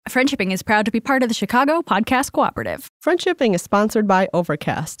Friendshipping is proud to be part of the Chicago Podcast Cooperative. Friendshipping is sponsored by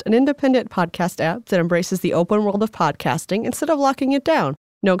Overcast, an independent podcast app that embraces the open world of podcasting instead of locking it down.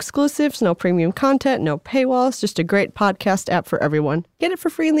 No exclusives, no premium content, no paywalls, just a great podcast app for everyone. Get it for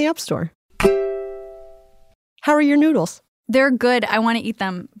free in the App Store. How are your noodles? They're good. I want to eat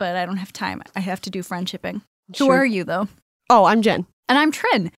them, but I don't have time. I have to do friendshipping. Sure. Who are you, though? Oh, I'm Jen. And I'm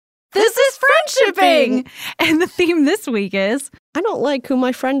Trin. This is Friendshipping! And the theme this week is... I don't like who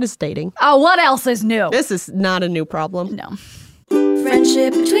my friend is dating. Oh, what else is new? This is not a new problem. No.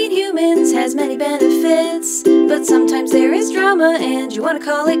 Friendship between humans has many benefits, but sometimes there is drama and you want to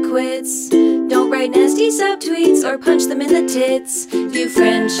call it quits. Don't write nasty subtweets or punch them in the tits. View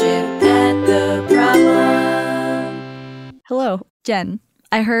friendship at the problem. Hello. Jen,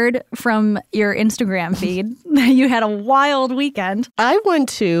 I heard from your Instagram feed that you had a wild weekend. I went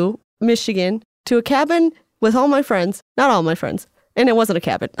to Michigan to a cabin with all my friends. Not all my friends. And it wasn't a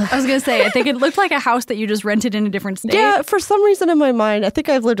cabin. I was going to say, I think it looked like a house that you just rented in a different state. Yeah, for some reason in my mind, I think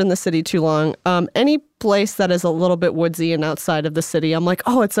I've lived in the city too long. Any place that is a little bit woodsy and outside of the city, I'm like,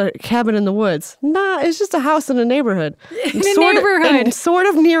 oh, it's a cabin in the woods. Nah, it's just a house in a neighborhood. Neighborhood. Sort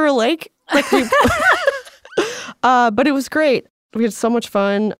of near a lake. But it was great. We had so much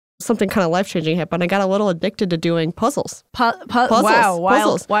fun. Something kind of life-changing happened. I got a little addicted to doing puzzles. Puzzles.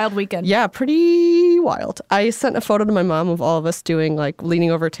 Wow, wild weekend. Yeah, pretty wild. I sent a photo to my mom of all of us doing, like,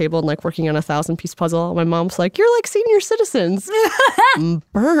 leaning over a table and, like, working on a 1,000-piece puzzle. My mom's like, you're like senior citizens.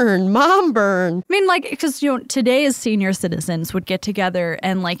 Burn, mom, burn. I mean, like, because, today's senior citizens would get together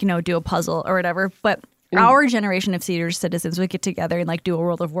and, like, do a puzzle or whatever. But our generation of senior citizens would get together and, like, do a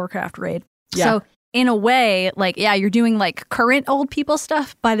World of Warcraft raid. Yeah. So in a way, like, yeah, you're doing, like, current old people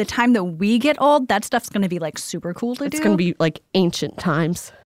stuff. By the time that we get old, that stuff's going to be, like, super cool to do. It's going to be, like, ancient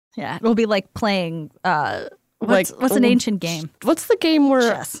times. Yeah, it'll be like playing, what's an ancient game? What's the game where...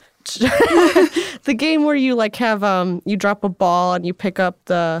 Chess. The game where you, like, have, you drop a ball and you pick up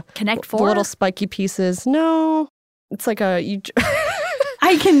the... Connect the Four? little spiky pieces. No. It's like a...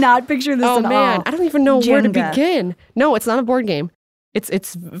 I cannot picture this at all. Oh, man. I don't even know where to Jenga. begin. No, it's not a board game.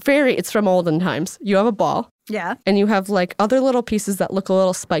 It's from olden times. You have a ball. Yeah. And you have, like, other little pieces that look a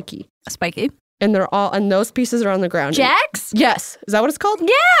little spiky. Spiky. And and those pieces are on the ground. Jacks? Yes. Is that what it's called?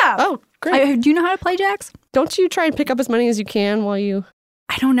 Yeah. Oh, great. Do you know how to play jacks? Don't you try and pick up as many as you can while you...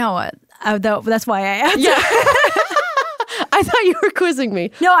 I don't know. That's why I asked. Yeah. I thought you were quizzing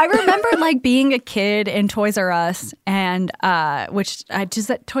me. No, I remember like being a kid in Toys R Us, and does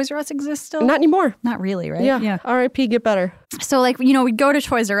that Toys R Us exist still? Not anymore. Not really, right? Yeah. R.I.P. Get better. So like we'd go to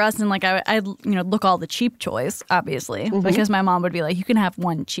Toys R Us and like I'd look all the cheap toys, obviously, because my mom would be like, you can have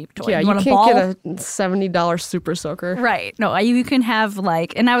one cheap toy. Yeah, you want a can't ball? get a $70 Super Soaker. Right. No, you can have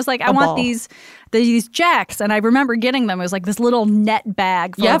like, and I was like, I want ball. these jacks, and I remember getting them. It was like this little net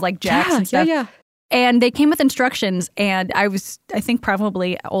bag full of like jacks and stuff. Yeah. And they came with instructions, and I think,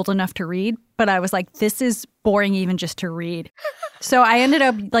 probably old enough to read, but I was like, this is boring even just to read. So I ended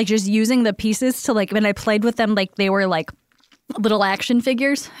up, like, just using the pieces to, like, when I played with them, like, they were, like, little action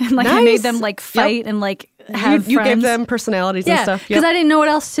figures. And, like, I made them, like, fight and, like, have You friends. gave them personalities and stuff. because I didn't know what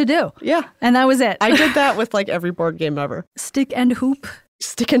else to do. Yeah. And that was it. I did that with, like, every board game ever. Stick and hoop.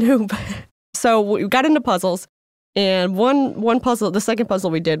 Stick and hoop. So we got into puzzles, and one puzzle, the second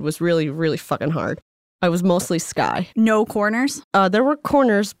puzzle we did was really, really fucking hard. I was mostly Sky. No corners? There were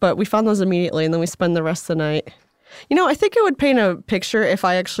corners, but we found those immediately, and then we spent the rest of the night. I think it would paint a picture if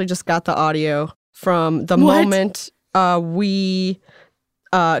I actually just got the audio from the moment we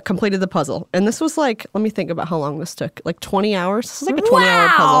completed the puzzle. And this was like, let me think about how long this took. Like 20 hours? This is like a 20-hour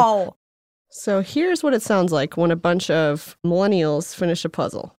puzzle. So here's what it sounds like when a bunch of millennials finish a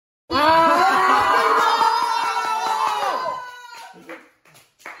puzzle.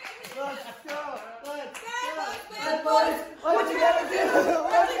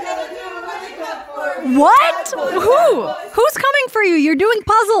 What? Who's coming for you? You're doing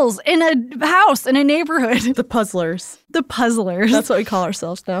puzzles in a house, in a neighborhood. The puzzlers. The puzzlers. That's what we call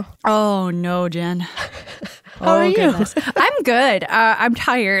ourselves now. Oh, no, Jen. How are you? Goodness. I'm good. I'm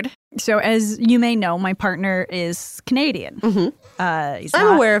tired. So as you may know, my partner is Canadian. Mm-hmm.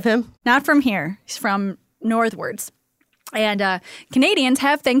 I'm aware of him. Not from here. He's from northwards. And Canadians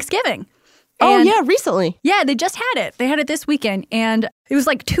have Thanksgiving. And, yeah, recently. Yeah, they just had it. They had it this weekend. And it was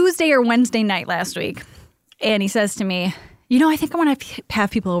like Tuesday or Wednesday night last week. And he says to me, I think I want to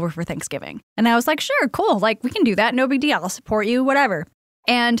have people over for Thanksgiving. And I was like, sure, cool. Like, we can do that. No big deal. I'll support you, whatever.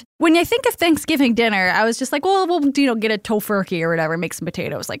 And when I think of Thanksgiving dinner, I was just like, well, we'll get a tofurkey or whatever, make some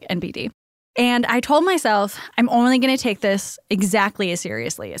potatoes, like NBD. And I told myself, I'm only going to take this exactly as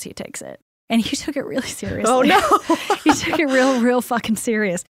seriously as he takes it. And he took it really seriously. Oh, no. He took it real fucking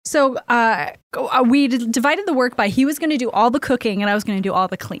serious. So we divided the work by he was going to do all the cooking and I was going to do all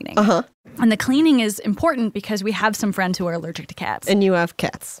the cleaning. Uh-huh. And the cleaning is important because we have some friends who are allergic to cats. And you have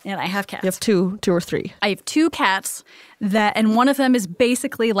cats. And I have cats. You have two or three. I have 2 cats and one of them is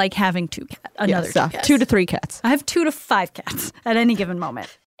basically like having 2 cats. Another 2 cats. 2 to 3 cats. I have 2 to 5 cats at any given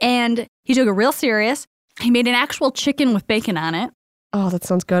moment. And he took it real serious. He made an actual chicken with bacon on it. Oh, that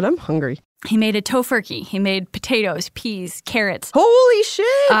sounds good. I'm hungry. He made a tofurkey. He made potatoes, peas, carrots. Holy shit!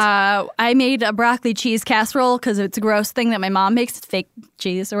 I made a broccoli cheese casserole because it's a gross thing that my mom makes. It's fake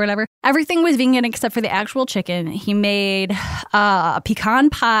cheese or whatever. Everything was vegan except for the actual chicken. He made a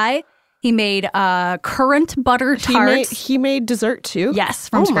pecan pie. He made currant butter tarts. He made dessert too? Yes,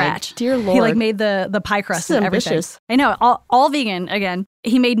 from scratch. My dear Lord. He made the pie crust and everything. Ambitious. I know, all vegan again.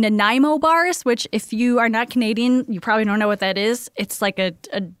 He made Nanaimo bars, which if you are not Canadian, you probably don't know what that is. It's like a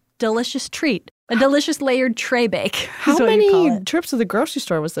delicious treat, a delicious layered tray bake. How many trips to the grocery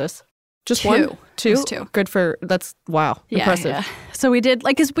store was this? Just 2. one? 2? It was 2. Good for, that's, wow, impressive. Yeah. So we did,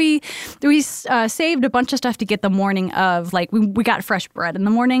 like, because we saved a bunch of stuff to get the morning of, like, we got fresh bread in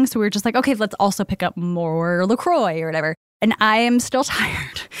the morning. So we were just like, okay, let's also pick up more LaCroix or whatever. And I am still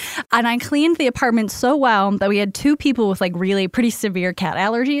tired. And I cleaned the apartment so well that we had 2 people with like really pretty severe cat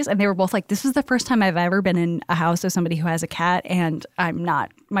allergies. And they were both like, this is the first time I've ever been in a house of somebody who has a cat. And I'm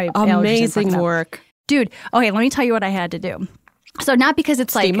not, my allergies. Amazing work. Dude, okay, let me tell you what I had to do. So not because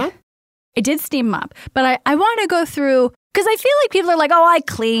it's Steam like, up? I did steam up, but I want to go through, because I feel like people are like, oh, I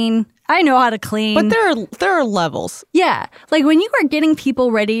clean. I know how to clean. But there are levels. Yeah. Like when you are getting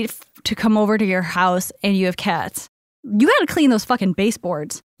people ready to come over to your house and you have cats, you got to clean those fucking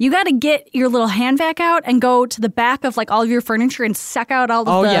baseboards. You got to get your little hand vac out and go to the back of like all of your furniture and suck out all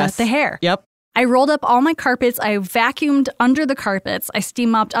of the hair. Yep. I rolled up all my carpets. I vacuumed under the carpets. I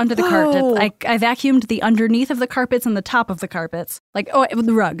steam mopped under the carpets. I vacuumed the underneath of the carpets and the top of the carpets. Like,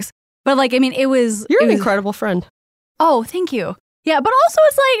 the rugs. But like, I mean, You're an incredible friend. Oh, thank you. Yeah, but also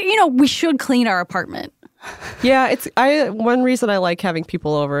it's like, we should clean our apartment. Yeah, one reason I like having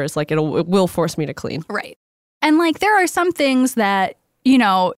people over is like it will force me to clean. Right. And like there are some things that,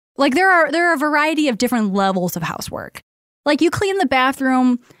 like there are a variety of different levels of housework. Like you clean the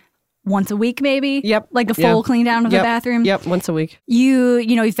bathroom once a week maybe. Yep. Like a full clean down of the bathroom. Yep, once a week.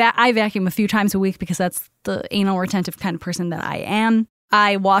 I vacuum a few times a week because that's the anal retentive kind of person that I am.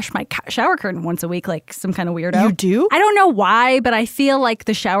 I wash my shower curtain once a week like some kind of weirdo. You do? I don't know why, but I feel like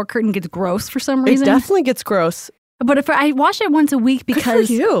the shower curtain gets gross for some reason. It definitely gets gross. But if I wash it once a week because... Good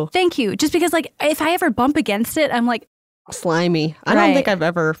for you. Thank you. Just because like if I ever bump against it, I'm like... Slimy. I don't think I've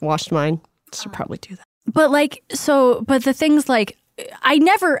ever washed mine. Should probably do that. But like, but the things like...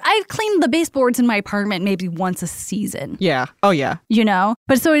 I've cleaned the baseboards in my apartment maybe once a season. Yeah. Oh, yeah.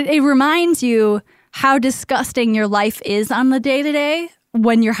 But so it reminds you how disgusting your life is on the day-to-day.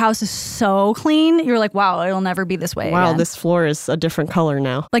 When your house is so clean, you're like, wow, it'll never be this way again. This floor is a different color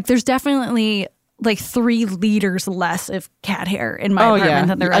now. Like, there's definitely like 3 liters less of cat hair in my apartment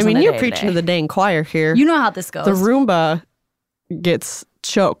than there is. I mean, you're preaching to the dang choir here. You know how this goes. The Roomba gets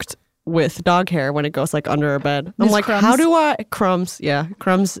choked with dog hair when it goes like under her bed. I'm like, Crumbs. how do I? Crumbs. Yeah,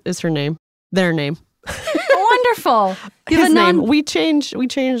 Crumbs is her name. Their name. Wonderful. His name. We change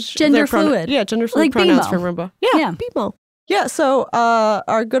gender fluid. Yeah, gender fluid like pronouns BMO. for Roomba. Yeah, BMO. Yeah, so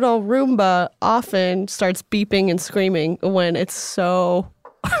our good old Roomba often starts beeping and screaming when it's so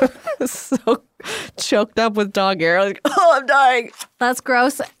choked up with dog hair. Like, oh, I'm dying. That's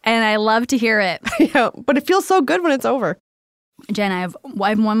gross, and I love to hear it. Yeah, but it feels so good when it's over. Jen, I have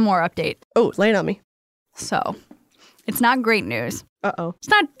one more update. Oh, lay it on me. So, it's not great news. Uh-oh.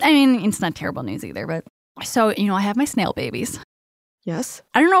 It's not terrible news either, but so, I have my snail babies. Yes.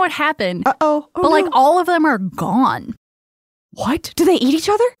 I don't know what happened. Uh-oh. But like all of them are gone. What? Do they eat each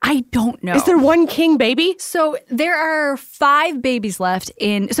other? I don't know. Is there one king baby? So there are 5 babies left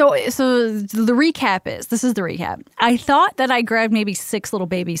in. So the recap is, this is the recap. I thought that I grabbed maybe 6 little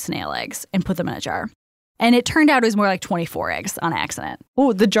baby snail eggs and put them in a jar. And it turned out it was more like 24 eggs on accident.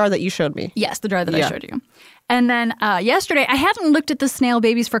 Oh, the jar that you showed me. Yes, the jar that I showed you. And then yesterday, I hadn't looked at the snail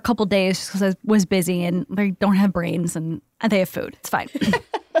babies for a couple days just because I was busy and they don't have brains and they have food. It's fine.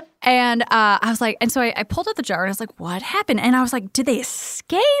 And I was like, and so I pulled out the jar and I was like, what happened? And I was like, did they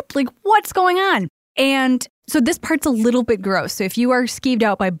escape? Like, what's going on? And so this part's a little bit gross. So if you are skeeved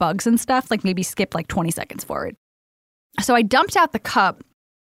out by bugs and stuff, like maybe skip like 20 seconds forward. So I dumped out the cup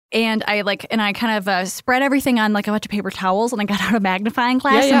and I kind of spread everything on like a bunch of paper towels and I got out a magnifying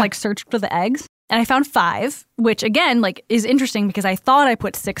glass and like searched for the eggs. And I found 5, which again, like is interesting because I thought I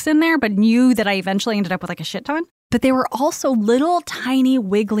put 6 in there, but knew that I eventually ended up with like a shit ton. but there were also little tiny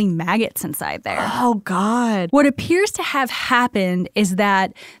wiggly maggots inside there. Oh, God. What appears to have happened is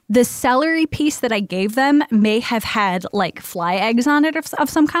that the celery piece that I gave them may have had like fly eggs on it of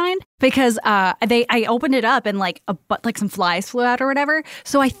some kind, because I opened it up and like some flies flew out or whatever.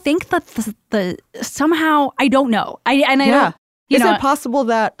 So I think that the somehow, I don't know. I don't. Is it possible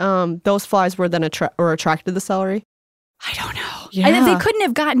that those flies were then attracted to the celery? I don't know. Yeah. They couldn't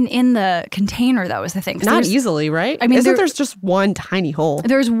have gotten in the container, though, is the thing. Not easily, right? I mean, there's just one tiny hole?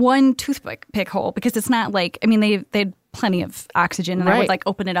 There's one toothpick hole, because it's not like, I mean, they had plenty of oxygen, and I would like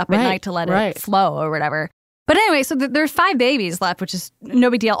open it up at night to let it flow or whatever. But anyway, so there's 5 babies left, which is no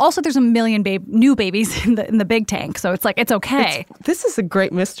big deal. Also, there's a million new babies in the big tank, so it's like it's okay. This is a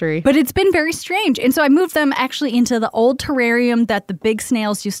great mystery. But it's been very strange. And so I moved them actually into the old terrarium that the big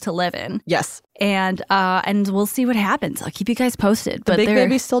snails used to live in. Yes. And we'll see what happens. I'll keep you guys posted. The big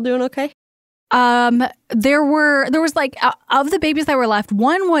baby's still doing okay? There was like of the babies that were left,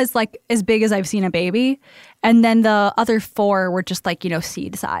 one was like as big as I've seen a baby, and then the other 4 were just like,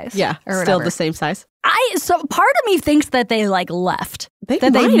 seed size. Yeah, or still the same size. So part of me thinks that they like left. They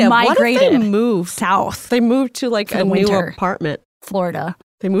migrated. What if they moved south? They moved to like a new apartment, Florida.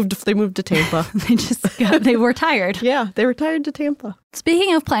 They moved to Tampa. They were tired. Yeah, they retired to Tampa.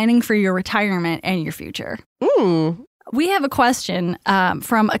 Speaking of planning for your retirement and your future. We have a question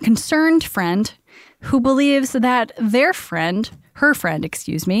from a concerned friend who believes that her friend,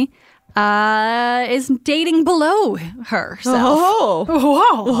 is dating below herself.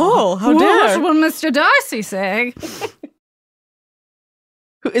 Oh, how dare! What will Mr. Darcy say?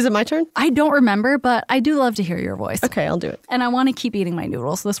 Is it my turn? I don't remember, but I do love to hear your voice. Okay, I'll do it. And I want to keep eating my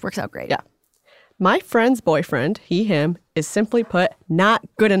noodles, so this works out great. Yeah. My friend's boyfriend, him, is simply put not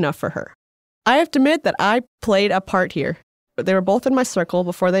good enough for her. I have to admit that I played a part here. They were both in my circle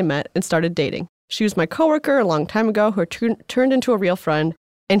before they met and started dating. She was my coworker a long time ago who turned into a real friend,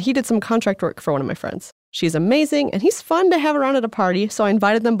 and he did some contract work for one of my friends. She's amazing, and he's fun to have around at a party, so I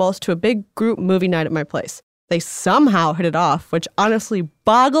invited them both to a big group movie night at my place. They somehow hit it off, which honestly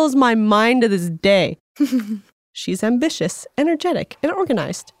boggles my mind to this day. She's ambitious, energetic, and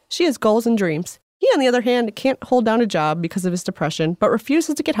organized. She has goals and dreams. He, on the other hand, can't hold down a job because of his depression, but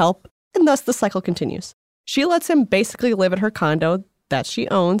refuses to get help, and thus the cycle continues. She lets him basically live at her condo that she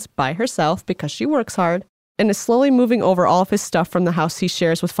owns by herself because she works hard, and is slowly moving over all of his stuff from the house he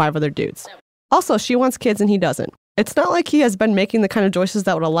shares with 5 other dudes. Also, she wants kids and he doesn't. It's not like he has been making the kind of choices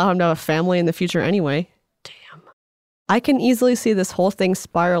that would allow him to have a family in the future anyway. Damn. I can easily see this whole thing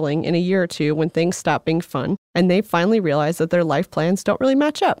spiraling in a year or 2 when things stop being fun, and they finally realize that their life plans don't really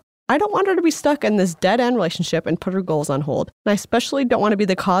match up. I don't want her to be stuck in this dead-end relationship and put her goals on hold, and I especially don't want to be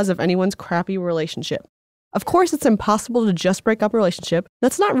the cause of anyone's crappy relationship. Of course, it's impossible to just break up a relationship.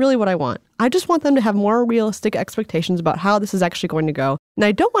 That's not really what I want. I just want them to have more realistic expectations about how this is actually going to go, and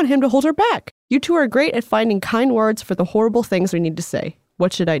I don't want him to hold her back. You two are great at finding kind words for the horrible things we need to say.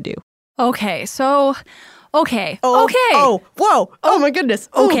 What should I do? Okay, so... Okay. Oh, whoa. Oh my goodness.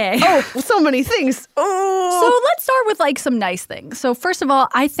 Okay. Oh, so many things. Oh. So let's start with like some nice things. So first of all,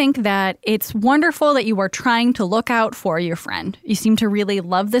 I think that it's wonderful that you are trying to look out for your friend. You seem to really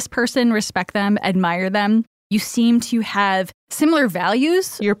love this person, respect them, admire them. You seem to have similar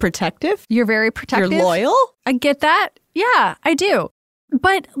values. You're protective. You're very protective. You're loyal. I get that. Yeah, I do.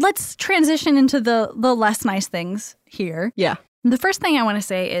 But let's transition into the less nice things here. Yeah. The first thing I want to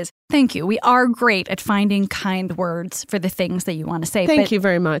say is thank you. We are great at finding kind words for the things that you want to say. Thank you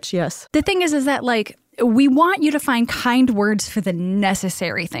very much. Yes. The thing is that like we want you to find kind words for the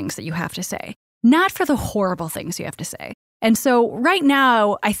necessary things that you have to say, not for the horrible things you have to say. And so right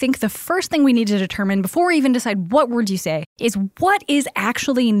now, I think the first thing we need to determine before we even decide what words you say is what is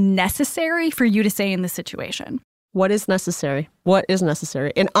actually necessary for you to say in this situation. What is necessary? What is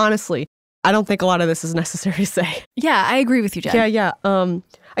necessary? And honestly, I don't think a lot of this is necessary to say. Yeah, I agree with you, Jen. Yeah.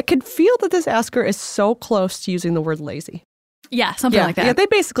 I could feel that this asker is so close to using the word lazy. Yeah, something like that. Yeah, they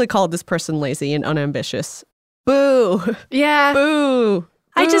basically called this person lazy and unambitious. Boo. Yeah. Boo.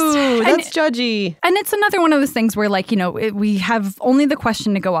 That's judgy. And it's another one of those things where, like, we have only the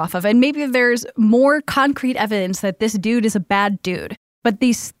question to go off of. And maybe there's more concrete evidence that this dude is a bad dude. But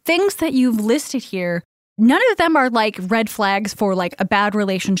these things that you've listed here, none of them are like red flags for like a bad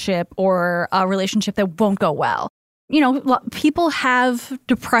relationship or a relationship that won't go well. People have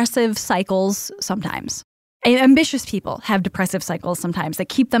depressive cycles sometimes. Ambitious people have depressive cycles sometimes that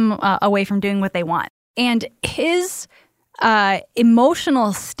keep them away from doing what they want. And his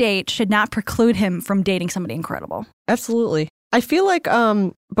emotional state should not preclude him from dating somebody incredible. Absolutely. I feel like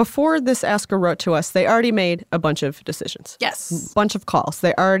before this asker wrote to us, they already made a bunch of decisions. Yes. A bunch of calls.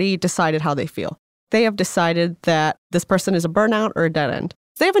 They already decided how they feel. they have decided that this person is a burnout or a dead end.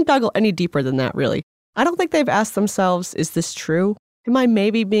 They haven't dug any deeper than that, really. I don't think they've asked themselves, is this true? Am I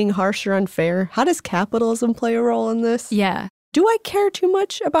maybe being harsh or unfair? How does capitalism play a role in this? Yeah. Do I care too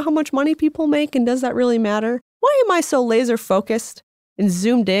much about how much money people make, and does that really matter? Why am I so laser focused and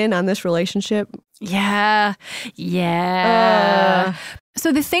zoomed in on this relationship? Yeah.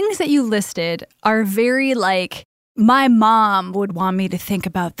 So the things that you listed are very like, my mom would want me to think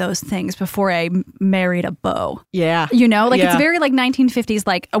about those things before I married a beau. Yeah. You know, like it's very like 1950s,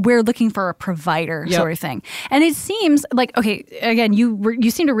 like we're looking for a provider sort of thing. And it seems like, okay, again,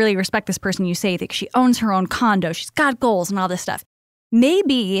 you seem to really respect this person. You say that she owns her own condo. She's got goals and all this stuff.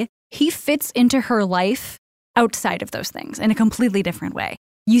 Maybe he fits into her life outside of those things in a completely different way.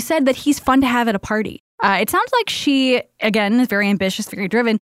 You said that he's fun to have at a party. It sounds like she, again, is very ambitious, very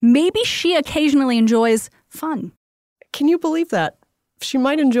driven. Maybe she occasionally enjoys fun. Can you believe that? She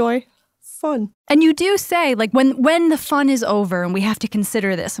might enjoy fun. And you do say, like, when the fun is over and we have to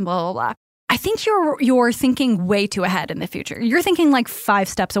consider this and blah, blah, blah. I think you're thinking way too ahead in the future. You're thinking like 5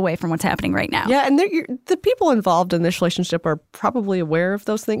 steps away from what's happening right now. Yeah, and the people involved in this relationship are probably aware of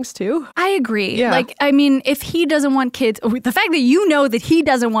those things too. I agree. Yeah. Like, I mean, if he doesn't want kids, the fact that you know that he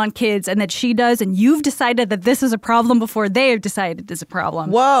doesn't want kids and that she does, and you've decided that this is a problem before they have decided it's a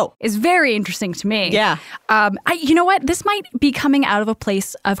problem. Whoa. Is very interesting to me. Yeah. You know what? This might be coming out of a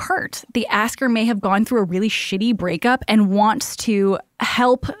place of hurt. The asker may have gone through a really shitty breakup and wants to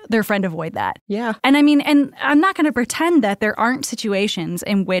help their friend avoid that. Yeah. And I mean, and I'm not going to pretend that there aren't situations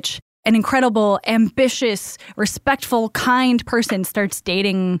in which an incredible, ambitious, respectful, kind person starts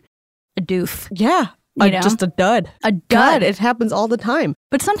dating a doof. Yeah. Just a dud. A dud. God, it happens all the time.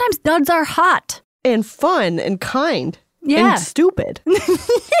 But sometimes duds are hot. And fun and kind. Yeah. And stupid.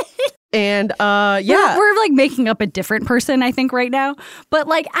 And We're like making up a different person, I think, right now. But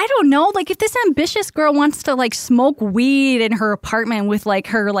like, I don't know, like if this ambitious girl wants to like smoke weed in her apartment with like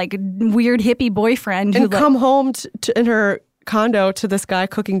her like weird hippie boyfriend and come home in her condo to this guy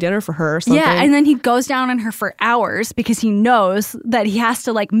cooking dinner for her or something. Yeah, and then he goes down on her for hours because he knows that he has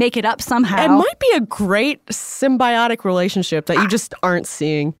to like make it up somehow. It might be a great symbiotic relationship that you just aren't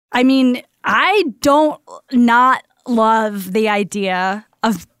seeing. I mean, I don't not love the idea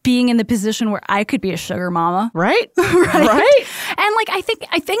of being in the position where I could be a sugar mama. Right? Right? And like, I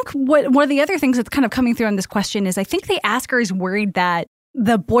think one of the other things that's kind of coming through on this question is I think the asker is worried that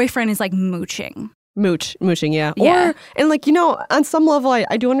the boyfriend is like mooching. Mooching, yeah. Yeah. And like, you know, on some level,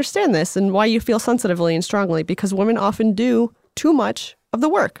 I do understand this and why you feel sensitively and strongly, because women often do too much of the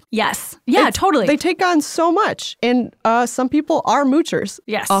work. Yes. Yeah, totally. They take on so much. And some people are moochers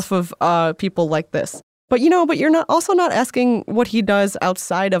off of people like this. But, you know, you're not asking what he does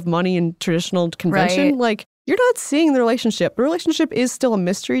outside of money and traditional convention. Right. Like, you're not seeing the relationship. The relationship is still a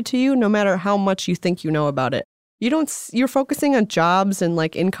mystery to you, no matter how much you think you know about it. You're focusing on jobs and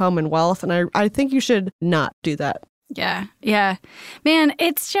like income and wealth. And I think you should not do that. Yeah. Yeah. Man,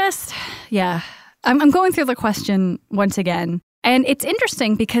 it's just, yeah. I'm going through the question once again. And it's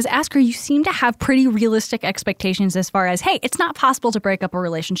interesting because, Asker, you seem to have pretty realistic expectations as far as, hey, it's not possible to break up a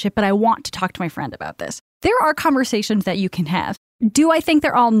relationship, but I want to talk to my friend about this. There are conversations that you can have. Do I think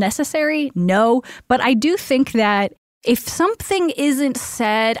they're all necessary? No. But I do think that if something isn't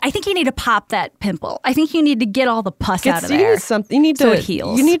said, I think you need to pop that pimple. I think you need to get all the pus out of there. So it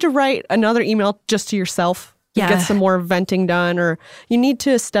heals. You need to write another email just to yourself. Yeah. Get some more venting done, or you need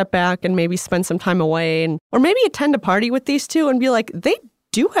to step back and maybe spend some time away, or maybe attend a party with these two and be like, they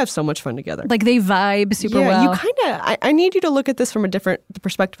do have so much fun together. Like they vibe super well. You kind of, I need you to look at this from the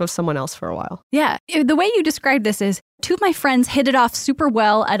perspective of someone else for a while. Yeah. The way you described this is 2 of my friends hit it off super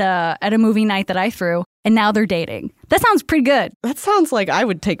well at a movie night that I threw, and now they're dating. That sounds pretty good. That sounds like I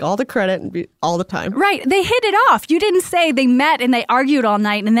would take all the credit and be all the time. Right. They hit it off. You didn't say they met and they argued all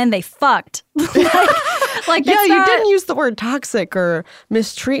night and then they fucked. Like yeah, you didn't use the word toxic or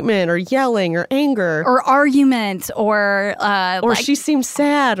mistreatment or yelling or anger. Or argument or she seems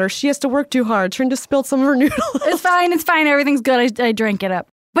sad or she has to work too hard, trying to spill some of her noodles. It's fine. Everything's good. I drank it up.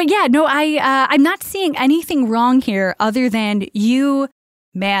 But yeah, no, I'm not seeing anything wrong here other than you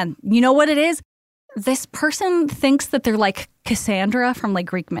know what it is? This person thinks that they're like Cassandra from like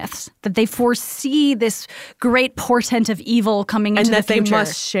Greek myths, that they foresee this great portent of evil coming into the future. And that they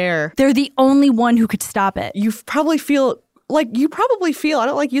must share. They're the only one who could stop it. You probably feel, I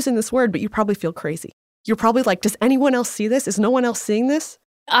don't like using this word, but you probably feel crazy. You're probably like, does anyone else see this? Is no one else seeing this?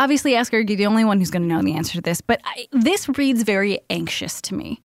 Obviously, Asker, you're the only one who's going to know the answer to this, but this reads very anxious to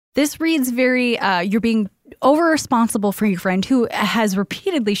me. This reads very, you're being over-responsible for your friend who has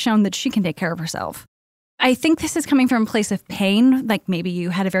repeatedly shown that she can take care of herself. I think this is coming from a place of pain. Like maybe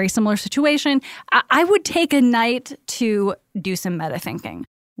you had a very similar situation. I would take a night to do some meta thinking.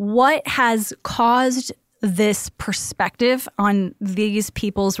 What has caused this perspective on these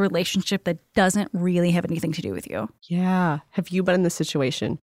people's relationship that doesn't really have anything to do with you? Yeah. Have you been in this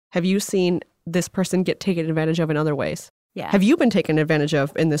situation? Have you seen this person get taken advantage of in other ways? Yeah. Have you been taken advantage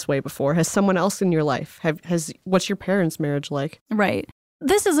of in this way before? Has someone else in your life? What's your parents' marriage like? Right.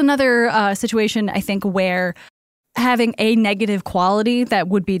 This is another situation, I think, where having a negative quality that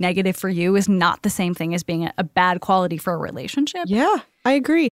would be negative for you is not the same thing as being a bad quality for a relationship. Yeah, I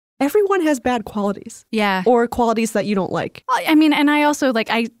agree. Everyone has bad qualities. Yeah. Or qualities that you don't like. I mean, and I also, like,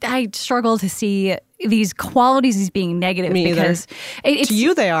 I struggle to see these qualities as being negative. Me because either. To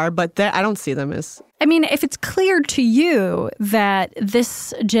you they are, but I don't see them as... I mean, if it's clear to you that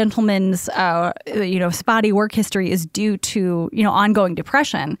this gentleman's, spotty work history is due to, ongoing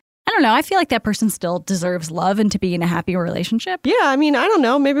depression, I don't know. I feel like that person still deserves love and to be in a happy relationship. Yeah, I mean, I don't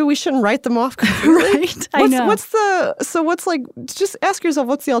know. Maybe we shouldn't write them off completely. Right? I know. Just ask yourself,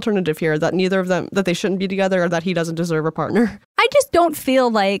 what's the alternative here? That neither of them, that they shouldn't be together or that he doesn't deserve a partner? I just don't feel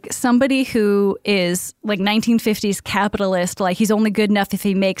like somebody who is like 1950s capitalist, like he's only good enough if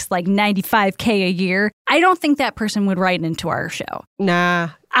he makes like $95K a year. I don't think that person would write into our show. Nah.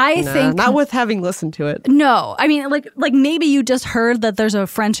 I think not with having listened to it. No. I mean, like maybe you just heard that there's a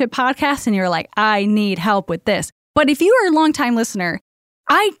friendship podcast and you're like, I need help with this. But if you are a longtime listener,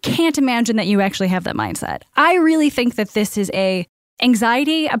 I can't imagine that you actually have that mindset. I really think that this is a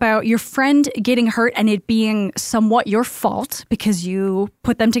anxiety about your friend getting hurt and it being somewhat your fault because you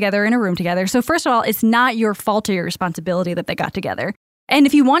put them together in a room together. So first of all, it's not your fault or your responsibility that they got together. And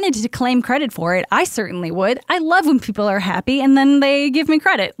if you wanted to claim credit for it, I certainly would. I love when people are happy and then they give me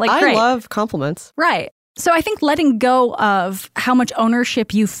credit. Like, great. I love compliments. Right. So I think letting go of how much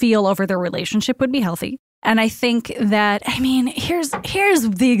ownership you feel over the relationship would be healthy. And I think that, I mean, here's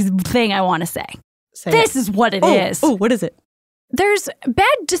the thing I want to say. This is what it is. Oh, what is it? There's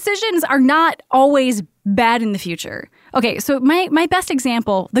bad decisions are not always bad in the future. Okay, so my best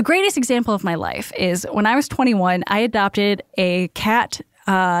example, the greatest example of my life is when I was 21, I adopted a cat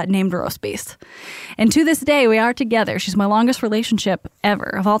named Roastbeast. And to this day, we are together. She's my longest relationship ever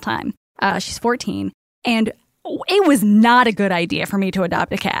of all time. She's 14. And it was not a good idea for me to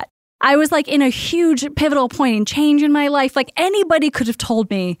adopt a cat. I was like in a huge pivotal point in change in my life. Like anybody could have told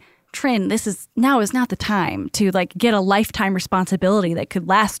me, Trin, now is not the time to like get a lifetime responsibility that could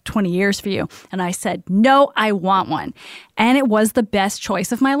last 20 years for you. And I said, no, I want one. And it was the best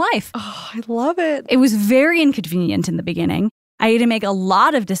choice of my life. Oh, I love it. It was very inconvenient in the beginning. I had to make a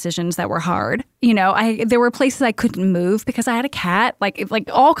lot of decisions that were hard. There were places I couldn't move because I had a cat, like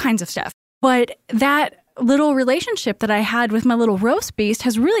all kinds of stuff. But that little relationship that I had with my little roast beast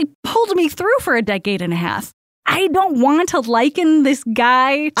has really pulled me through for a decade and a half. I don't want to liken this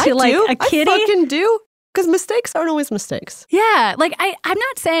guy to a kitty. I fucking do. Because mistakes aren't always mistakes. Yeah. Like, I'm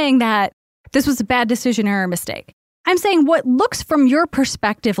not saying that this was a bad decision or a mistake. I'm saying what looks from your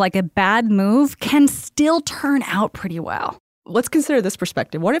perspective like a bad move can still turn out pretty well. Let's consider this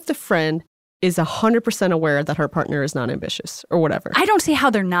perspective. What if the friend is 100% aware that her partner is not ambitious or whatever? I don't see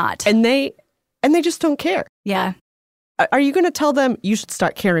how they're not. And they just don't care. Yeah. Are you going to tell them you should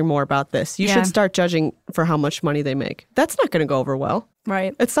start caring more about this? You should start judging for how much money they make. That's not going to go over well.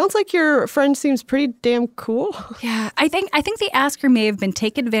 Right. It sounds like your friend seems pretty damn cool. Yeah. I think the asker may have been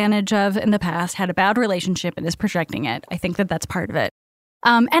taken advantage of in the past, had a bad relationship, and is projecting it. I think that that's part of it.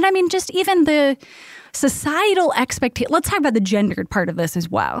 And I mean, just even the societal expectation. Let's talk about the gendered part of this as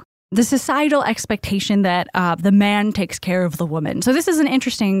well. The societal expectation that the man takes care of the woman. So this is an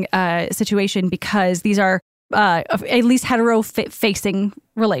interesting situation because these are at least hetero-facing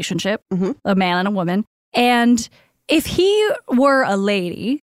relationship, a man and a woman. And if he were a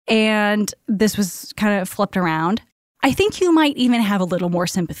lady and this was kind of flipped around, I think you might even have a little more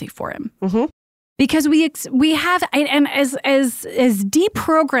sympathy for him. Mm-hmm. Because we have, and as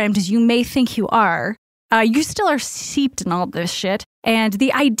deprogrammed as you may think you are, you still are seeped in all this shit. And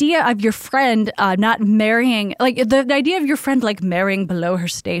the idea of your friend not marrying, like the idea of your friend like marrying below her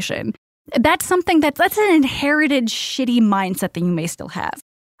station, that's something that's an inherited shitty mindset that you may still have.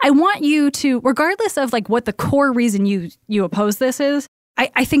 I want you to, regardless of like what the core reason you oppose this is,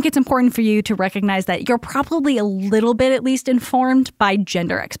 I think it's important for you to recognize that you're probably a little bit at least informed by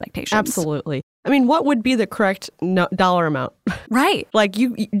gender expectations. Absolutely. I mean, what would be the correct dollar amount? Right. Like,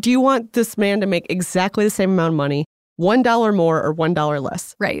 do you want this man to make exactly the same amount of money, $1 more or $1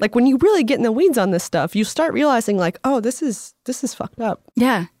 less? Right. Like, when you really get in the weeds on this stuff, you start realizing like, oh, this is fucked up.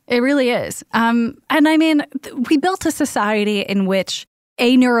 Yeah, it really is. And I mean, we built a society in which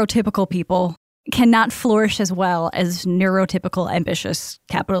neurotypical people cannot flourish as well as neurotypical, ambitious,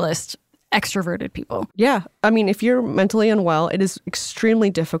 capitalist, extroverted people. Yeah. I mean, if you're mentally unwell, it is extremely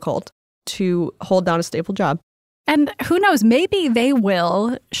difficult to hold down a stable job. And who knows, maybe they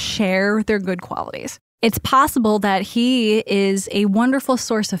will share their good qualities. It's possible that he is a wonderful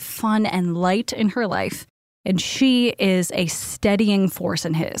source of fun and light in her life, and she is a steadying force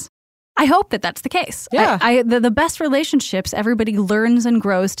in his. I hope that that's the case. Yeah. The best relationships, everybody learns and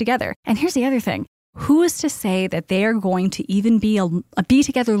grows together. And here's the other thing. Who is to say that they are going to even be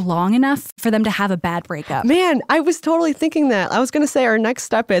together long enough for them to have a bad breakup? Man, I was totally thinking that. I was going to say our next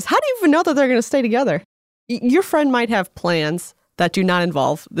step is, how do you even know that they're going to stay together? Your friend might have plans that do not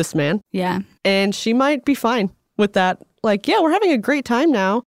involve this man. Yeah. And she might be fine with that. Like, yeah, we're having a great time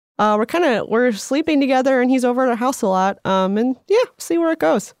now. We're sleeping together and he's over at our house a lot. And yeah, see where it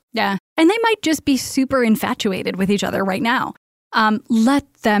goes. Yeah. And they might just be super infatuated with each other right now.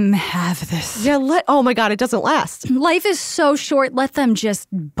 Let them have this. Yeah, oh my God, it doesn't last. Life is so short. Let them just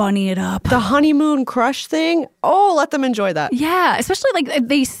bunny it up. The honeymoon crush thing. Oh, let them enjoy that. Yeah, especially like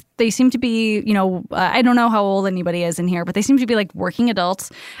they seem to be, I don't know how old anybody is in here, but they seem to be like working adults.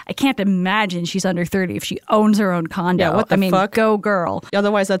 I can't imagine she's under 30 if she owns her own condo. Yeah, what the fuck? Go girl.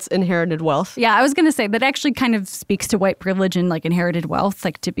 Otherwise, that's inherited wealth. Yeah, I was going to say that actually kind of speaks to white privilege and like inherited wealth,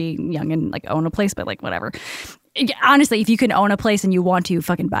 like to be young and like own a place, but like whatever. Honestly, if you can own a place and you want to,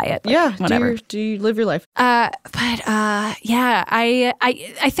 fucking buy it. Like, yeah, whatever. Do you live your life? Yeah,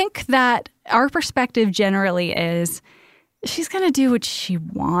 I think that our perspective generally is she's gonna do what she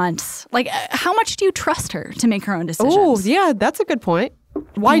wants. Like, how much do you trust her to make her own decisions? Oh, yeah, that's a good point.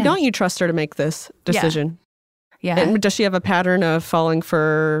 Why don't you trust her to make this decision? Yeah. And does she have a pattern of falling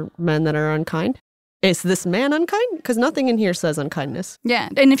for men that are unkind? Is this man unkind? Because nothing in here says unkindness. Yeah.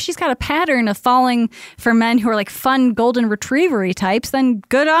 And if she's got a pattern of falling for men who are like fun golden retriever-y types, then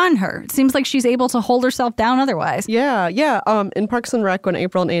good on her. It seems like she's able to hold herself down otherwise. Yeah. In Parks and Rec, when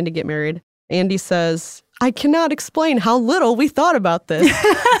April and Andy get married, Andy says, I cannot explain how little we thought about this.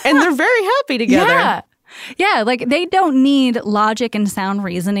 And they're very happy together. Yeah. Yeah. Like they don't need logic and sound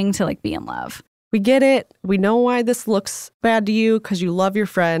reasoning to like be in love. We get it. We know why this looks bad to you because you love your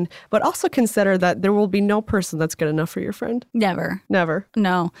friend, but also consider that there will be no person that's good enough for your friend. Never.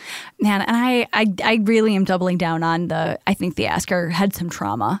 No. Man, and I really am doubling down on I think the asker had some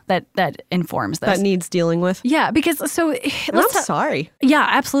trauma that informs this. That needs dealing with. Yeah, because I'm sorry. Yeah,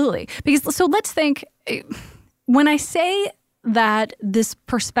 absolutely. Because so let's think, when I say that this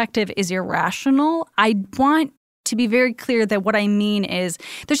perspective is irrational, I want to be very clear that what I mean is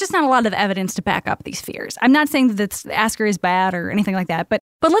there's just not a lot of evidence to back up these fears. I'm not saying that the asker is bad or anything like that, but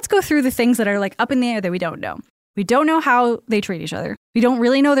let's go through the things that are like up in the air that we don't know. We don't know how they treat each other. We don't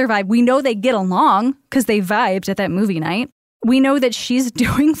really know their vibe. We know they get along because they vibed at that movie night. We know that she's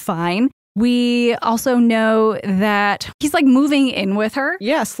doing fine. We also know that he's like moving in with her.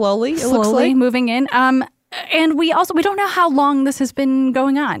 Yeah, slowly. It looks like moving in. And we don't know how long this has been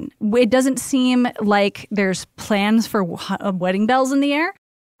going on. It doesn't seem like there's plans for wedding bells in the air.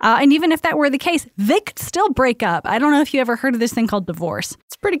 And even if that were the case, they could still break up. I don't know if you ever heard of this thing called divorce.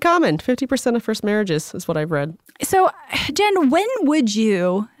 It's pretty common. 50% of first marriages is what I've read. So, Jen, when would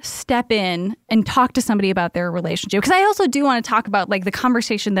you step in and talk to somebody about their relationship? Because I also do want to talk about like the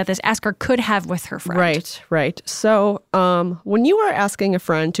conversation that this asker could have with her friend. Right. So when you are asking a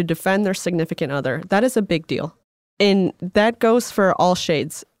friend to defend their significant other, that is a big deal. And that goes for all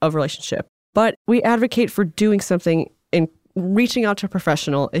shades of relationship. But we advocate for doing something in reaching out to a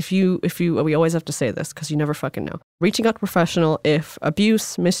professional. We always have to say this because you never fucking know. Reaching out to a professional if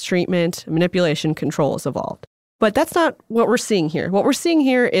abuse, mistreatment, manipulation, control is involved. But that's not what we're seeing here. What we're seeing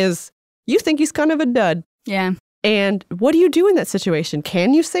here is you think he's kind of a dud. Yeah. And what do you do in that situation?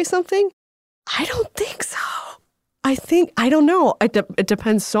 Can you say something? I don't think so. I don't know. It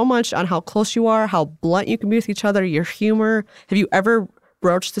depends so much on how close you are, how blunt you can be with each other, your humor. Have you ever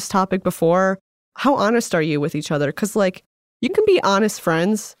broached this topic before? How honest are you with each other? Because like, you can be honest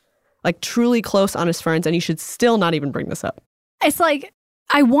friends, like truly close, honest friends, and you should still not even bring this up. It's like,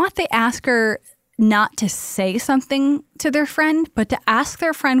 I want the asker not to say something to their friend, but to ask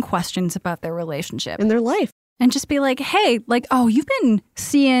their friend questions about their relationship. In their life. And just be like, hey, like, oh, you've been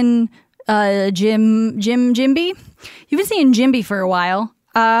seeing Jimby? You've been seeing Jimby for a while.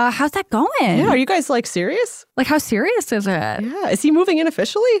 How's that going? Yeah, are you guys like serious? Like, how serious is it? Yeah, is he moving in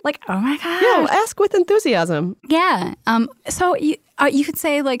officially? Like, oh my gosh. Yeah, ask with enthusiasm. Yeah. So you could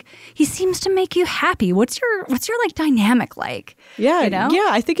say like, he seems to make you happy. What's your like dynamic like? Yeah, you know? Yeah.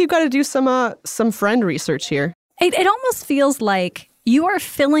 I think you've got to do some friend research here. It almost feels like you are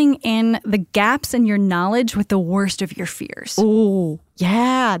filling in the gaps in your knowledge with the worst of your fears. Ooh,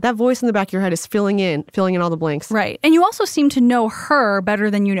 yeah. That voice in the back of your head is filling in all the blanks. Right. And you also seem to know her better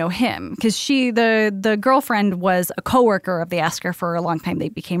than you know him, because the girlfriend was a coworker of the Asker for a long time. They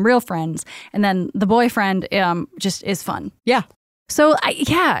became real friends. And then the boyfriend just is fun. Yeah. So,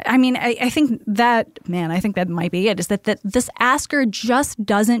 I think that might be it, is that this Asker just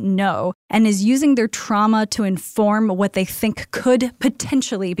doesn't know and is using their trauma to inform what they think could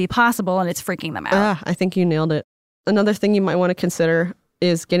potentially be possible, and it's freaking them out. I think you nailed it. Another thing you might want to consider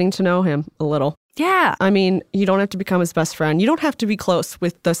is getting to know him a little. Yeah. I mean, you don't have to become his best friend. You don't have to be close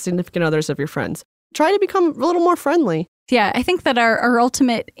with the significant others of your friends. Try to become a little more friendly. Yeah, I think that our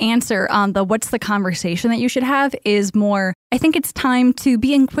ultimate answer on the what's the conversation that you should have is more, I think it's time to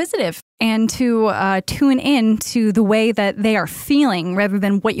be inquisitive and to tune in to the way that they are feeling rather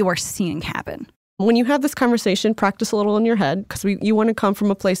than what you are seeing happen. When you have this conversation, practice a little in your head, because you want to come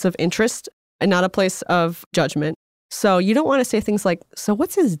from a place of interest and not a place of judgment. So you don't want to say things like, so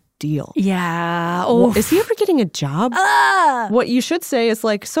what's his deal? Yeah. Well, is he ever getting a job? Ah! What you should say is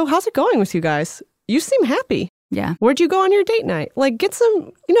like, so how's it going with you guys? You seem happy. Yeah. Where'd you go on your date night? Like, get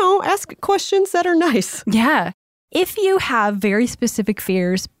some, ask questions that are nice. Yeah. If you have very specific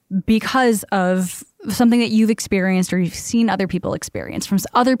fears because of something that you've experienced or you've seen other people experience from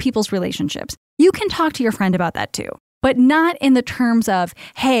other people's relationships, you can talk to your friend about that too. But not in the terms of,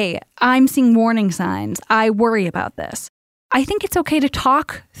 hey, I'm seeing warning signs. I worry about this. I think it's okay to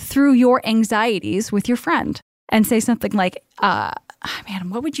talk through your anxieties with your friend and say something like, man,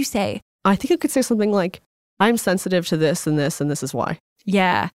 what would you say? I think you could say something like, I'm sensitive to this, and this is why.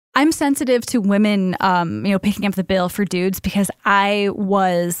 Yeah. I'm sensitive to women, picking up the bill for dudes because I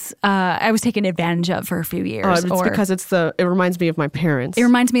was taken advantage of for a few years. Because it reminds me of my parents. It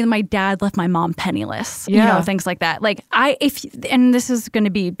reminds me that my dad left my mom penniless. Yeah. Things like that. Like and this is going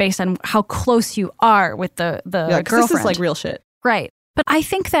to be based on how close you are with the girlfriend. This is like real shit. Right. But I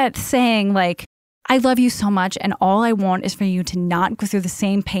think that saying like, I love you so much and all I want is for you to not go through the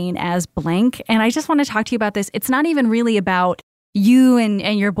same pain as blank. And I just want to talk to you about this. It's not even really about you and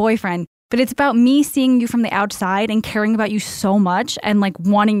your boyfriend, but it's about me seeing you from the outside and caring about you so much and like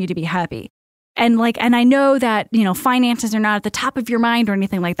wanting you to be happy. And I know that, finances are not at the top of your mind or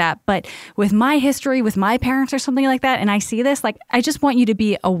anything like that. But with my history, with my parents or something like that, and I see this, like, I just want you to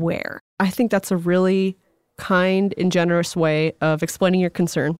be aware. I think that's a really kind and generous way of explaining your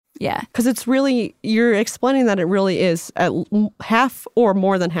concern. Yeah. Because you're explaining that it really is at half or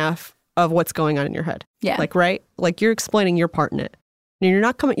more than half of what's going on in your head. Yeah. Like, right? Like, you're explaining your part in it. And you're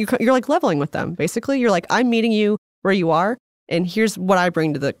not coming, you're like leveling with them, basically. You're like, I'm meeting you where you are, and here's what I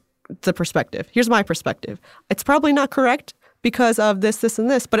bring to the perspective. Here's my perspective. It's probably not correct because of this, this, and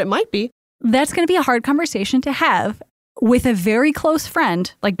this, but it might be. That's going to be a hard conversation to have with a very close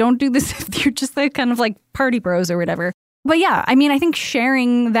friend. Like, don't do this if you're just like kind of like party bros or whatever. But yeah, I mean, I think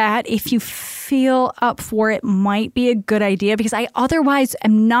sharing that if you feel up for it might be a good idea, because I otherwise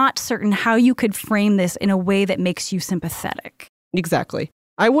am not certain how you could frame this in a way that makes you sympathetic. Exactly.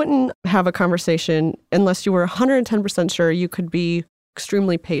 I wouldn't have a conversation unless you were 110% sure you could be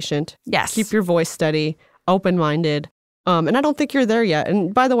extremely patient. Yes. Keep your voice steady, open-minded. And I don't think you're there yet.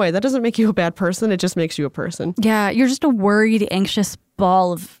 And by the way, that doesn't make you a bad person. It just makes you a person. Yeah, you're just a worried, anxious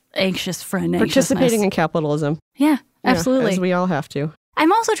ball of anxious friend participating in capitalism. Yeah, absolutely. As we all have to.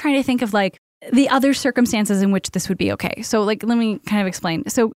 I'm also trying to think of like the other circumstances in which this would be okay. So like, let me kind of explain.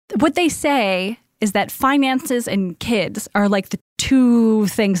 So what they say is that finances and kids are like the two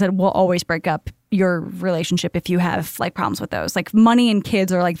things that will always break up your relationship if you have like problems with those. Like money and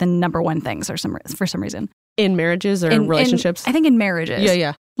kids are like the number one things for some reason. In marriages or relationships? I think in marriages.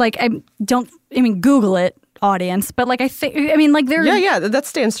 Yeah. Like Google it, audience. But like they're... Yeah, that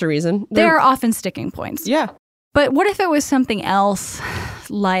stands to reason. They're often sticking points. Yeah. But what if it was something else,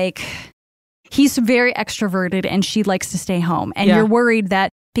 like he's very extroverted and she likes to stay home. And you're worried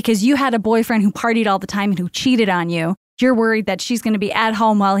that because you had a boyfriend who partied all the time and who cheated on you, you're worried that she's going to be at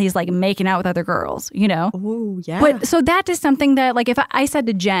home while he's like making out with other girls, Oh, yeah. But so that is something that like if I said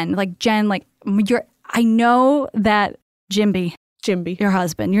to Jen, I know that Jimby, your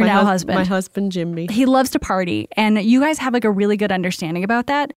husband, your husband. My husband, Jimby. He loves to party. And you guys have like a really good understanding about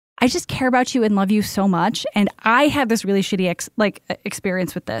that. I just care about you and love you so much. And I had this really shitty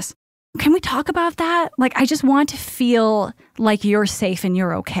experience with this. Can we talk about that? Like, I just want to feel like you're safe and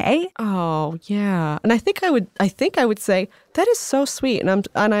you're okay. Oh, yeah. And I think I would say, that is so sweet. And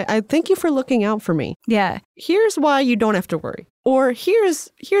I thank you for looking out for me. Yeah. Here's why you don't have to worry. Or here's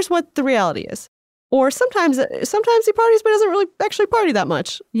what the reality is. Or sometimes he parties but doesn't really actually party that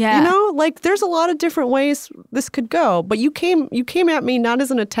much. Yeah. You know, like there's a lot of different ways this could go. But you came at me not as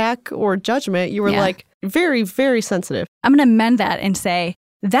an attack or judgment. You were like very, very sensitive. I'm going to amend that and say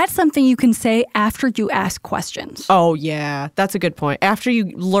that's something you can say after you ask questions. Oh, yeah. That's a good point. After you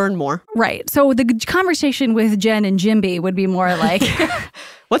learn more. Right. So the conversation with Jen and Jimby would be more like...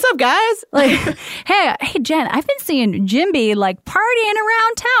 What's up, guys? Like, hey, Jen, I've been seeing Jimby like partying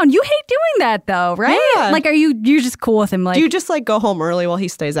around town. You hate doing that though, right? Yeah. Like, you're just cool with him? Like, do you just like go home early while he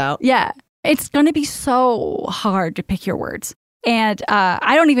stays out? Yeah. It's going to be so hard to pick your words. And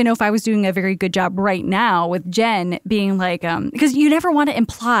I don't even know if I was doing a very good job right now with Jen being like, because you never want to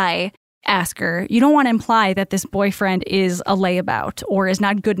imply, ask her, you don't want to imply that this boyfriend is a layabout or is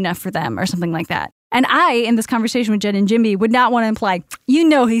not good enough for them or something like that. And I, in this conversation with Jen and Jimby, would not want to imply,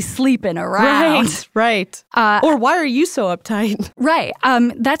 he's sleeping around. Right. Or why are you so uptight? Right.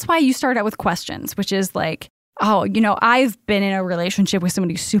 That's why you start out with questions, which is like, I've been in a relationship with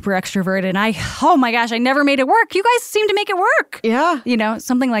somebody who's super extroverted and oh my gosh, I never made it work. You guys seem to make it work. Yeah.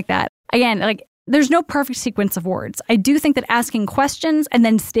 Something like that. Again, like there's no perfect sequence of words. I do think that asking questions and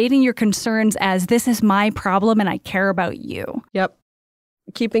then stating your concerns as this is my problem and I care about you. Yep.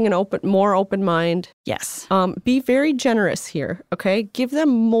 Keeping an more open mind. Yes. Be very generous here, okay? Give them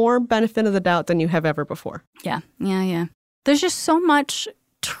more benefit of the doubt than you have ever before. Yeah. There's just so much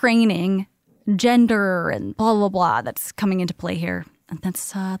training, gender, and blah, blah, blah that's coming into play here. And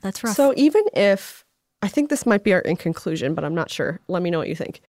that's rough. So even if, I think this might be our in conclusion, but I'm not sure. Let me know what you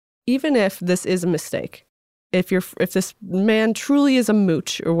think. Even if this is a mistake, if this man truly is a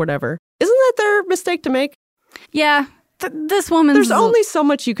mooch or whatever, isn't that their mistake to make? Yeah. This woman's... There's only so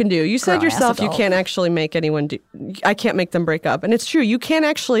much you can do. You said yourself you adult. can't actually make anyone do... I can't make them break up. And it's true. You can't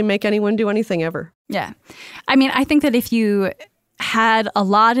actually make anyone do anything ever. Yeah. I mean, I think that if you had a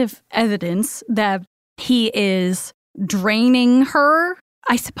lot of evidence that he is draining her,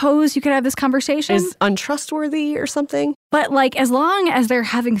 I suppose you could have this conversation. Is untrustworthy or something. But like, as long as they're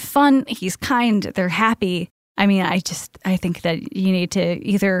having fun, he's kind, they're happy... I mean, I think that you need to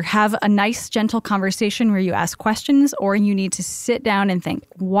either have a nice, gentle conversation where you ask questions, or you need to sit down and think,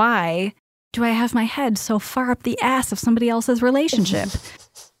 why do I have my head so far up the ass of somebody else's relationship?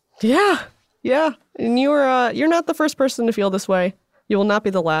 Yeah. And you're not the first person to feel this way. You will not be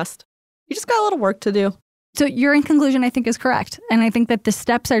the last. You just got a little work to do. So your in conclusion, I think, is correct. And I think that the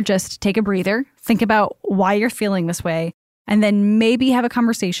steps are just take a breather, think about why you're feeling this way, and then maybe have a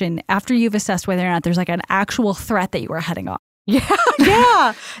conversation after you've assessed whether or not there's like an actual threat that you are heading off.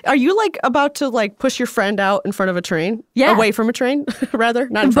 Yeah. Are you like about to like push your friend out in front of a train? Yeah. Away from a train, rather?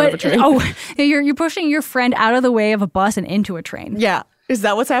 Not in front of a train. Oh, you're pushing your friend out of the way of a bus and into a train. Yeah. Is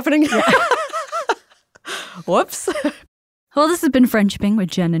that what's happening? Yeah. Whoops. Well, this has been Friendshipping with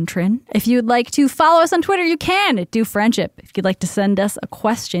Jen and Trin. If you'd like to follow us on Twitter, you can at Do Friendship. If you'd like to send us a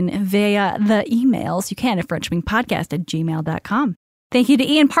question via the emails, you can at friendshippingpodcast@gmail.com. Thank you to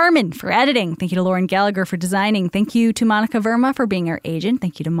Ian Parman for editing. Thank you to Lauren Gallagher for designing. Thank you to Monica Verma for being our agent.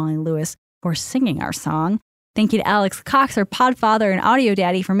 Thank you to Molly Lewis for singing our song. Thank you to Alex Cox, our podfather and audio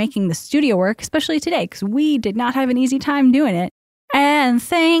daddy, for making the studio work, especially today, because we did not have an easy time doing it. And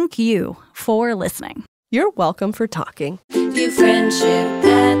thank you for listening. You're welcome for talking. Do friendship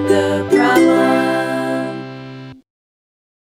at